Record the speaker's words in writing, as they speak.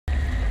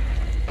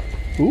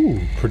Ooh,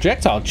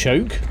 projectile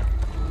choke.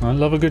 I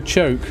love a good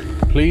choke.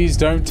 Please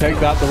don't take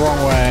that the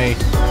wrong way.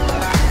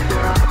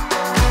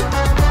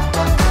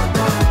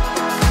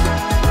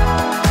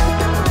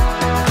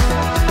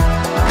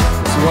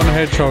 It's one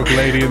hedgehog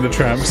lady in the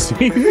tramp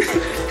scene.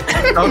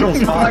 Oh no,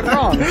 it's not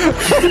wrong.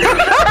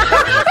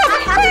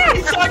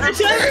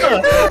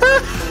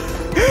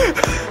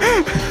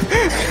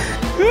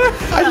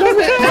 I love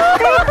it.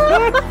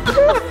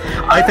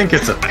 I think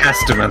it's a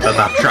testament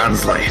that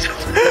translated.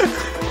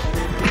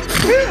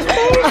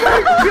 Oh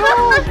my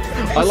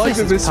god! I like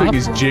that this thing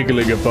is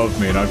jiggling above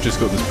me and I've just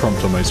got this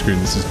prompt on my screen.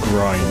 This is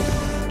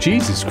grind.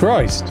 Jesus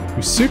Christ!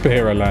 We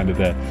superhero landed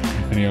there.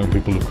 And young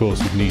people, of course,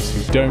 with knees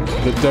that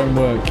don't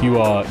work, you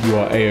are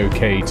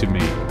A-OK to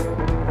me.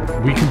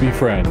 We can be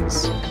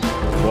friends.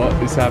 What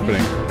is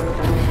happening?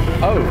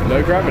 Oh,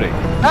 low gravity.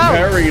 Oh.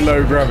 Very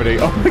low gravity.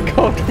 Oh my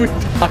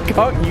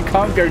god, you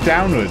can't go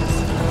downwards.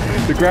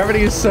 The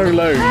gravity is so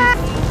low.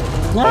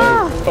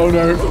 Oh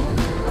no.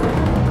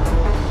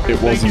 It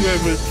wasn't.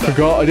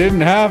 Forgot I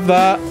didn't have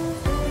that.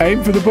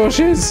 Aim for the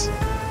bushes.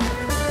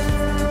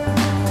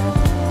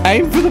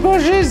 Aim for the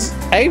bushes.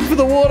 Aim for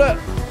the water.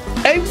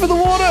 Aim for the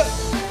water.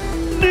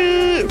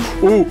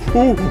 Ooh,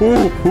 ooh,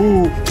 ooh,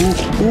 ooh,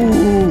 ooh,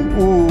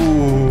 ooh.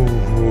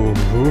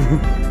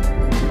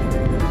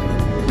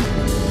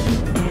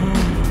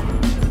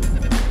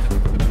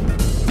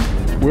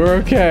 We're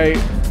okay.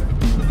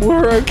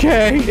 We're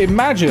okay.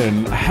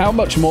 Imagine how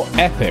much more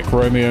epic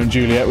Romeo and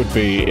Juliet would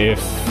be if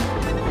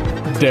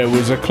there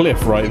was a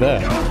cliff right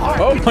there.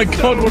 Oh my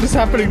god, what is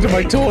happening to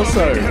my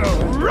torso?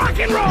 Rock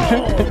and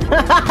roll!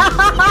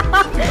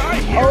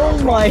 Oh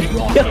my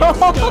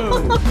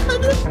god!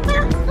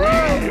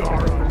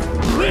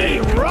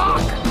 Big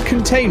rock!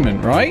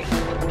 Containment, right?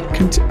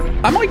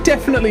 Am I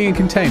definitely in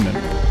containment?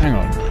 Hang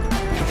on.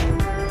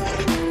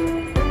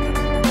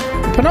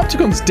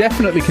 Panopticon's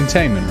definitely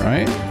containment,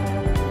 right?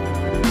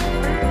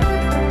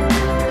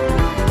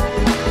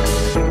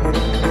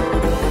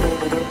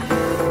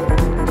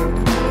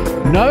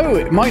 No,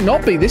 it might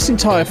not be. This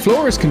entire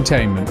floor is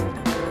containment.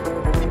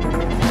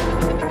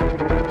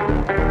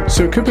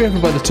 So it could be over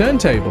by the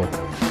turntable.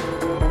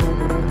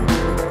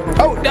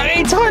 Oh,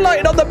 it's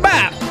highlighted on the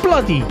map!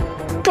 Bloody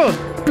God,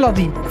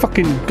 bloody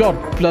fucking God,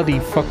 bloody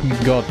fucking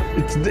God.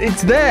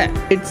 It's there!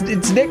 It's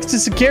next to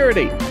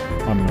security!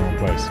 I'm in the wrong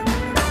place.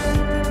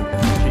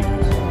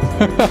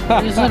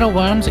 These little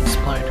worms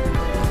explode.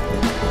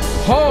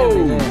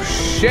 Oh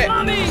shit!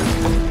 Mommy!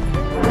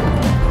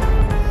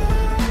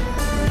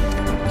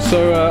 So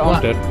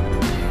I'm dead.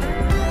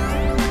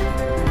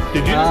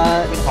 Did you?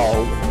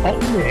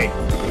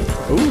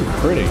 Ooh,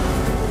 pretty.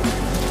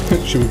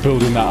 Should we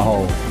build in that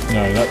hole?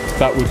 No,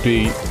 that would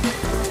be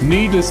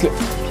needlessly.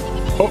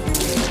 Oh,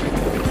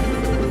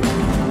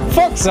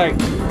 fuck's sake!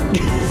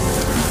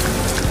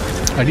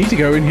 I need to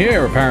go in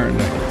here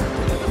apparently.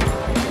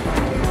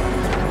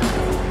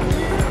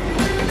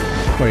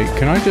 Wait,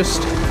 can I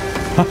just...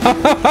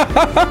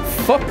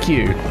 Fuck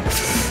you.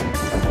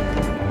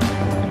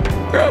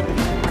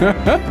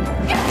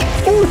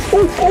 Oh,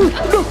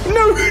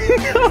 no!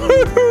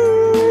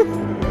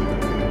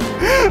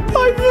 I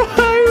thought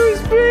I was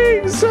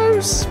being so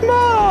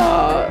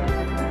smart!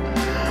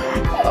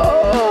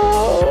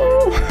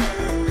 Oh!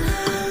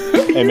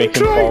 And make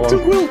him trying fall to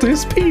on... wield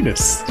his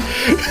penis?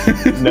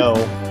 No,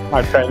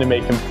 I'm trying to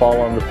make him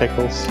fall on the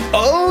pickles.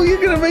 Oh,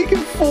 you're gonna make him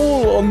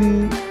fall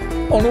on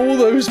all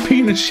those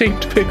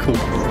penis-shaped pickles.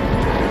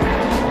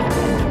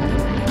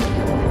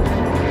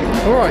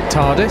 Alright,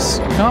 TARDIS,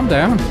 calm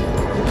down.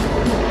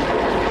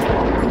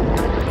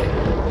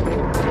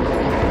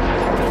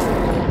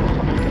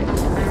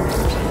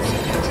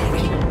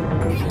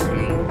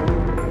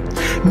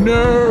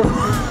 No!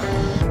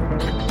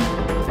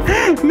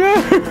 No!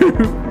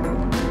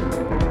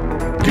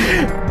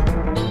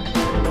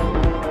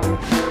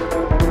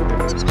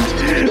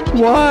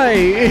 Why?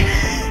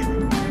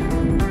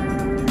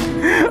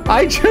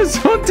 I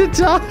just want to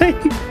die!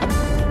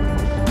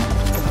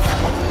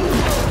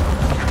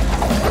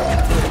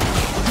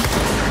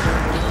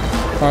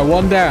 Alright,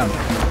 one down.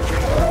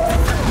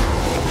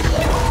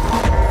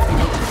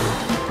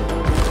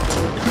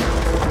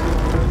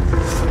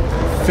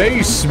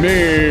 Face me!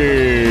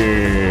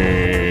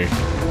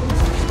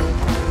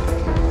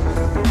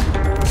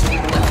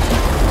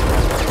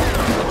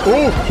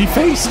 Oh, he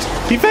faced!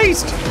 He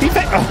faced! He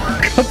faced! Oh,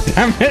 god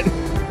damn it!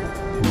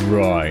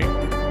 Right.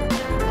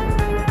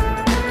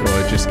 Do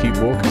I just keep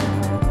walking?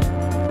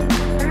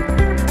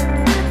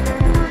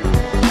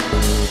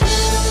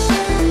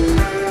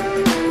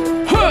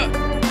 Huh!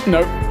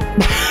 Nope.